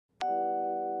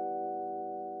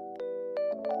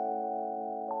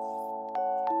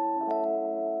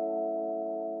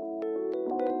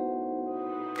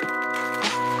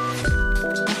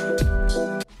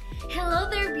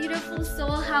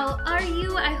are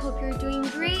you? I hope you're doing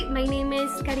great. My name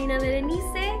is Karina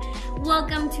Berenice.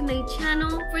 Welcome to my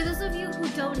channel. For those of you who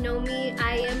don't know me,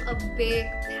 I am a big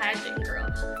pageant girl.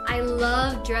 I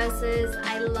love dresses,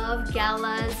 I love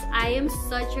galas. I am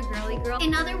such a girly girl.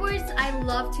 In other words, I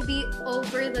love to be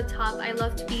over the top. I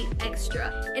love to be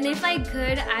extra. And if I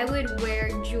could, I would wear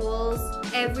jewels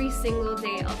every single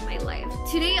day of my life.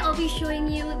 Today, I'll be showing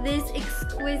you this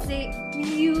exquisite,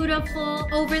 beautiful,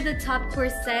 over-the-top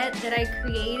corset that I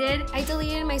created. I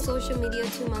deleted my social media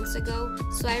 2 months ago,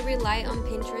 so I rely on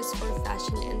Pinterest for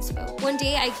fashion inspo. One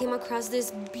day, I came across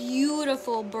this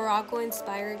beautiful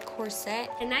Baroque-inspired corset,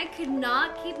 and I could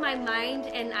not keep my mind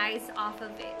and eyes off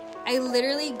of it. I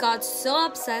literally got so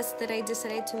obsessed that I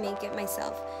decided to make it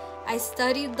myself. I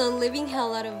studied the living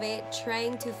hell out of it,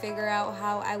 trying to figure out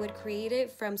how I would create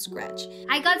it from scratch.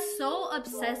 I got so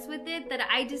obsessed with it that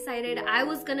I decided I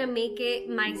was gonna make it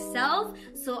myself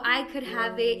so I could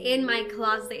have it in my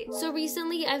closet. So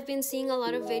recently I've been seeing a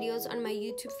lot of videos on my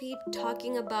YouTube feed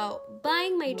talking about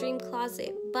buying my dream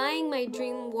closet, buying my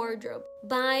dream wardrobe,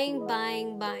 buying.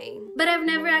 But I've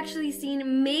never actually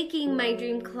seen making my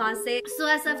dream closet. So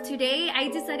as of today, I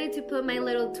decided to put my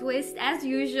little twist as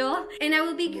usual, and I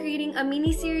will be creating a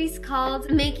mini series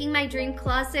called Making My Dream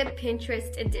Closet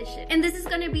Pinterest Edition. And this is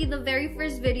gonna be the very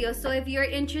first video, so if you're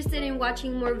interested in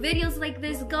watching more videos like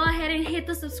this, go ahead and hit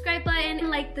the subscribe button and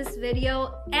like this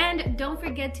video, and don't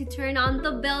forget to turn on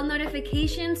the bell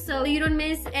notification so you don't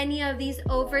miss any of these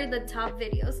over the top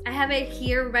videos. I have it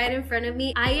here right in front of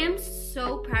me. I am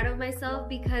so proud of myself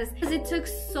because it took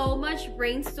so much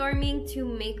brainstorming to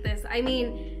make this. I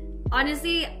mean,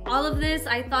 honestly, all of this,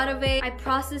 I thought of it, I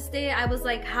processed it, I was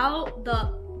like, how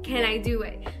the can I do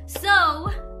it? So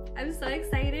I'm so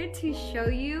excited to show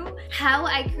you how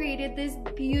I created this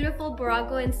beautiful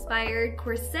Baroque inspired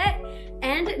corset.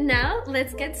 And now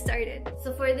let's get started.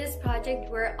 So for this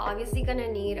project, we're obviously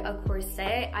gonna need a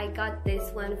corset. I got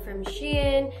this one from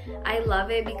SHEIN. I love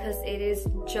it because it is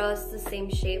just the same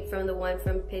shape from the one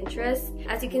from Pinterest.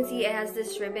 As you can see, it has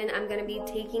this ribbon. I'm gonna be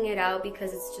taking it out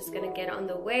because it's just gonna get on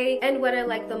the way. And what I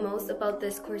like the most about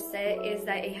this corset is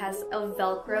that it has a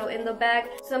Velcro in the back.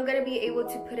 So I'm gonna be able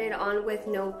to put it on with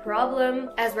no problem,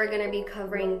 as we're gonna be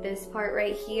covering this part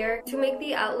right here. To make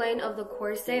the outline of the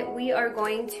corset, we are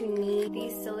going to need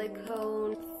these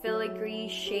silicone filigree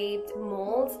shaped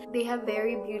molds. They have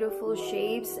very beautiful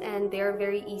shapes and they're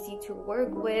very easy to work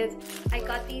with. I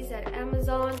got these at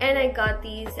Amazon and I got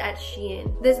these at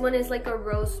SHEIN. This one is like a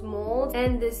rose mold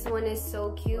and this one is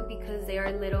so cute because they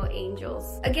are little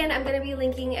angels. Again, I'm gonna be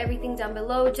linking everything down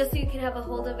below just so you can have a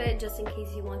hold of it just in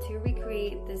case you want to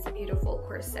recreate this beautiful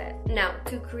corset. Now,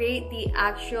 to create the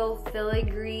actual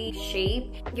filigree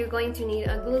shape, you're going to need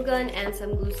a glue gun and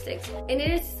some glue sticks. And it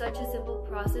is such a simple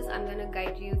process. I'm gonna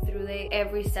guide you through it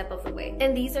every step of the way.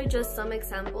 And these are just some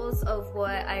examples of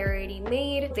what I already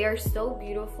made. They're so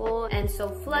beautiful and so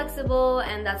flexible,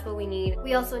 and that's what we need.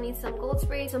 We also need some gold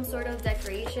spray, some sort of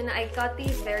decoration. I got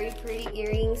these very pretty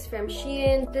earrings from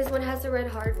SHEIN. This one has a red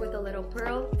heart with a little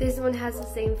pearl. This one has the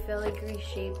same filigree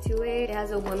shape to it. It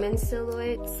has a woman's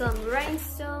silhouette. Some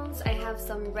rhinestones. I have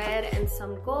some red and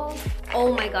some gold.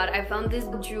 Oh my god, I found this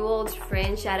jeweled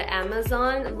fringe at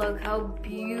Amazon. Look how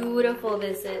beautiful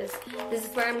this is. This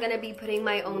is where I'm gonna be putting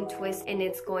my own twist and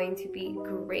it's going to be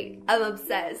great. I'm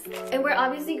obsessed. And we're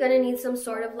obviously gonna need some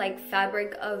sort of like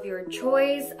fabric of your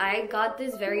choice. I got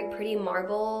this very pretty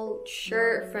marble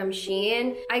shirt from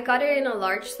SHEIN. I got it in a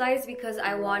large size because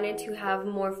I wanted to have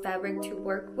more fabric to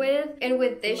work with. And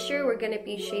with this shirt, we're gonna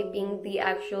be shaping the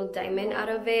actual diamond out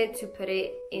of it to put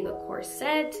it in the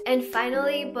corset. And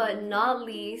finally, but not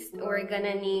least, we're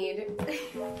gonna need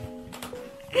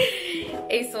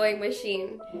a sewing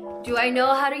machine. Do I know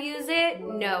how to use it?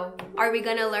 No. Are we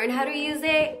gonna learn how to use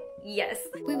it? Yes.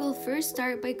 We will first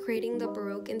start by creating the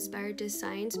Baroque inspired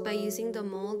designs by using the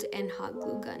mold and hot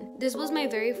glue gun. This was my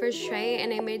very first try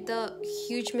and I made the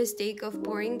huge mistake of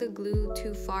pouring the glue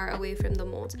too far away from the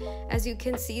mold. As you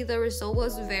can see, the result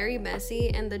was very messy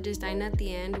and the design at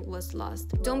the end was lost.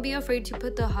 Don't be afraid to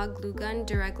put the hot glue gun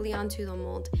directly onto the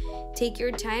mold. Take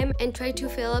your time and try to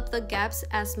fill up the gaps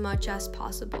as much as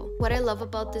possible. What I love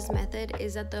about this method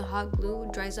is that the hot glue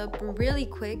dries up really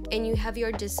quick and you have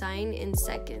your design in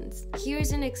seconds.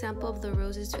 Here's an example of the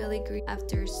roses filigree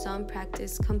after some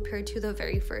practice compared to the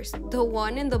very first. The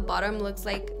one in the bottom looks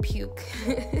like puke.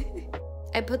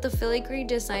 I put the filigree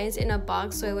designs in a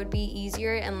box so it would be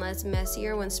easier and less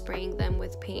messier when spraying them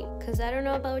with paint. Cause I don't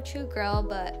know about you, girl,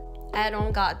 but I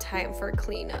don't got time for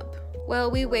cleanup. While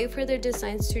we wait for the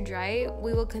designs to dry,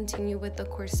 we will continue with the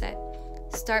corset.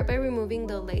 Start by removing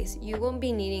the lace. You won't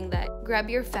be needing that. Grab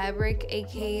your fabric,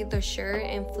 aka the shirt,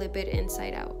 and flip it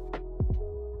inside out.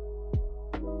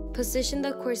 Position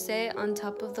the corset on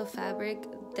top of the fabric,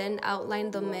 then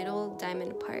outline the middle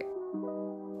diamond part.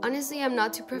 Honestly, I'm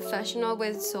not too professional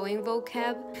with sewing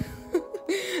vocab.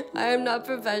 I am not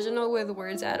professional with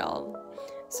words at all.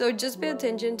 So just pay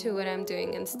attention to what I'm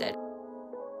doing instead.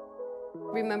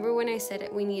 Remember when I said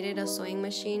we needed a sewing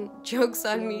machine? Joke's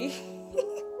on me.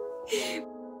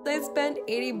 I spent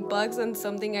 80 bucks on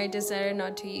something I decided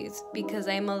not to use because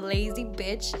I'm a lazy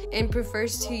bitch and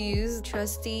prefers to use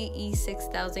trusty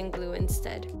E6000 glue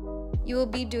instead. You will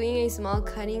be doing a small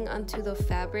cutting onto the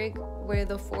fabric where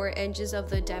the 4 edges of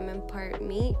the diamond part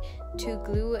meet to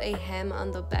glue a hem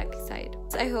on the back side.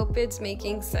 I hope it's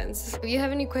making sense. If you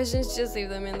have any questions, just leave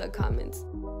them in the comments.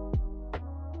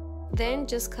 Then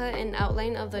just cut an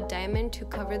outline of the diamond to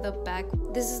cover the back.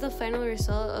 This is the final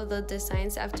result of the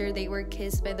designs after they were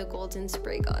kissed by the golden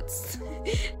spray gods.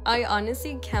 I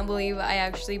honestly can't believe I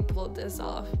actually pulled this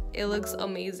off. It looks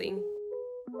amazing.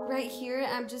 Right here,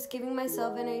 I'm just giving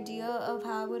myself an idea of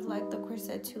how I would like the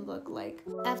corset to look like.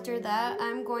 After that,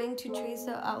 I'm going to trace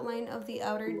the outline of the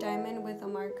outer diamond with a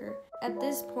marker. At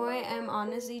this point, I'm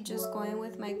honestly just going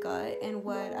with my gut and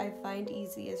what I find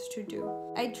easiest to do.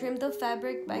 I trimmed the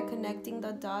fabric by connecting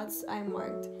the dots I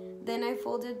marked. Then I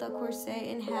folded the corset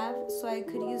in half so I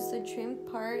could use the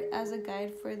trimmed part as a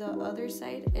guide for the other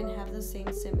side and have the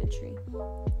same symmetry.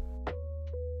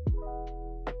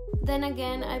 Then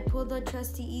again, I pulled the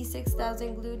trusty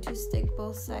E6000 glue to stick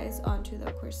both sides onto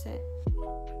the corset.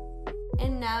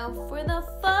 And now for the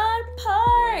fun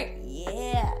part!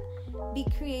 Yeah! Be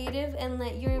creative and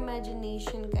let your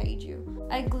imagination guide you.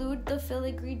 I glued the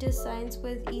filigree designs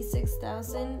with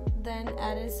E6000, then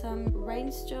added some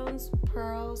rhinestones,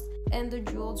 pearls, and the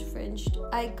jeweled fringe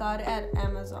I got at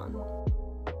Amazon.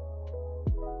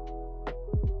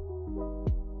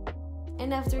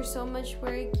 And after so much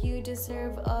work, you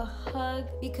deserve a hug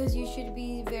because you should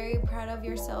be very proud of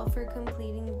yourself for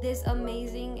completing this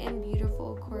amazing and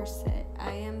beautiful corset.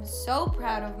 I am so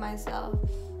proud of myself,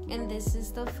 and this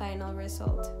is the final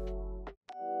result.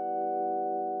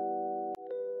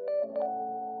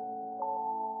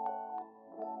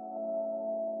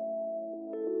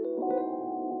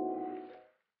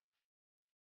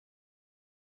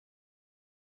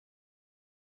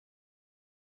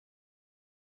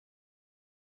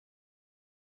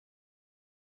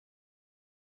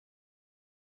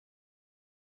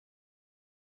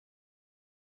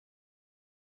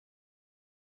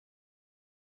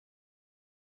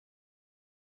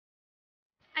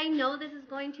 I know this is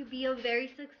going to be a very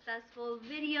successful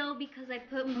video because I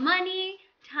put money,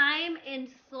 time, and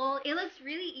soul. It looks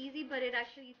really easy, but it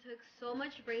actually took so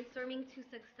much brainstorming to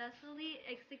successfully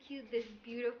execute this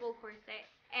beautiful corset.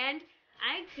 And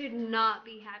I could not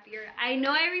be happier. I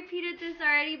know I repeated this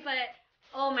already, but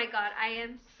oh my god, I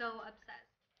am so obsessed.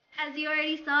 As you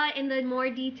already saw in the more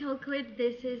detailed clip,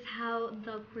 this is how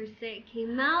the corset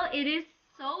came out. It is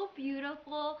so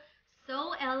beautiful.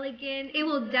 So elegant. It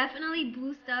will definitely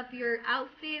boost up your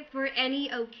outfit for any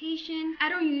occasion. I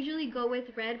don't usually go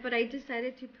with red, but I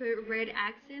decided to put red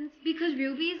accents because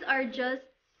rubies are just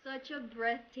such a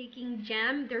breathtaking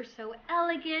gem. They're so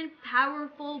elegant,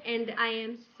 powerful, and I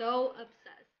am so obsessed.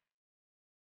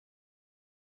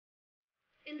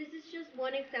 And this is just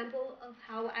one example of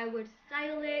how I would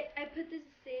style it. I put this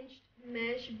cinched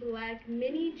mesh black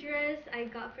mini dress I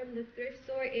got from the thrift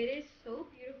store. It is so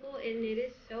beautiful and it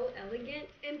is so elegant.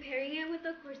 And pairing it with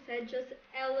a corset just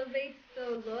elevates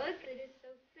the look. It is so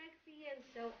sexy and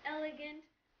so elegant.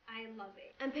 I love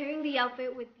it. I'm pairing the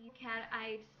outfit with these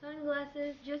cat-eyed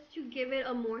sunglasses just to give it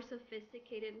a more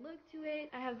sophisticated look to it.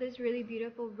 I have this really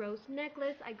beautiful rose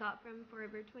necklace I got from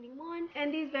Forever 21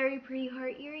 and these very pretty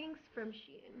heart earrings from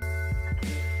SHEIN.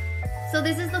 So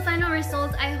this is the final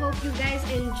result. I hope you guys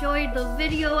enjoyed the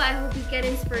video. I hope you get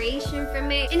inspiration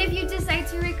from it. And if you decide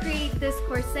to recreate this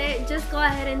corset, just go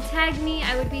ahead and tag me.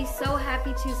 I would be so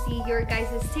happy to see your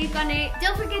guys' take on it.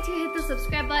 Don't forget to hit the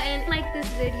subscribe button, like this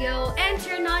video, and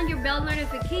turn on your bell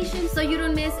notifications so you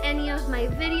don't miss any of my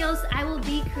videos. I will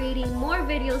be creating more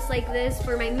videos like this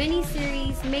for my mini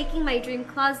series, Making My Dream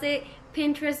Closet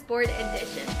Pinterest board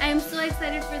edition. I am so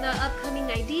excited for the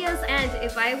upcoming ideas, and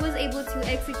if I was able to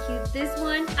execute this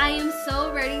one, I am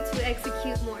so ready to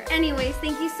execute more. Anyways,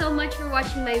 thank you so much for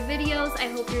watching my videos. I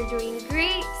hope you're doing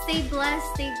great. Stay blessed,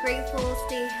 stay grateful,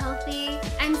 stay healthy.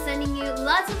 I'm sending you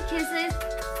lots of kisses.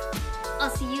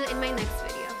 I'll see you in my next video.